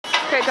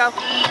Okay, go.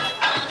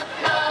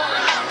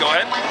 Go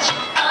ahead.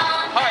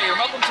 Hi, and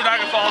welcome to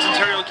Niagara Falls,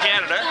 Ontario,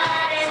 Canada.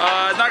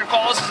 Niagara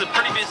Falls is a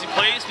pretty busy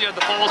place. We have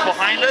the falls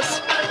behind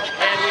us,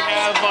 and we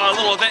have a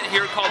little event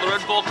here called the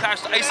Red Bull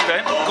Crash Ice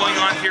event going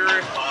on here.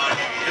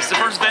 It's the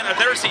first event of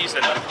their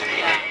season. I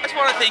just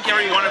want to thank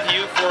every one of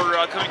you for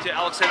coming to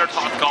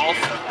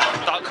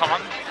alexandertalkgolf.com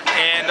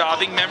and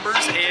being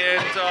members, and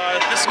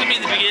this is going to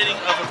be the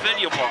beginning of a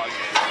video blog.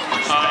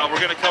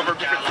 We're going to cover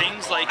different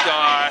things like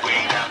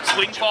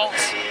swing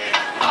faults,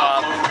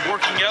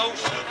 working out,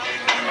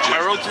 my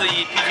road to the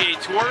PGA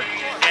Tour,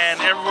 and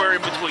everywhere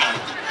in between.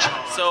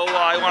 So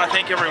I want to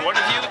thank every one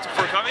of you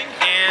for coming,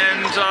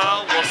 and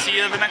we'll see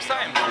you the next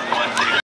time.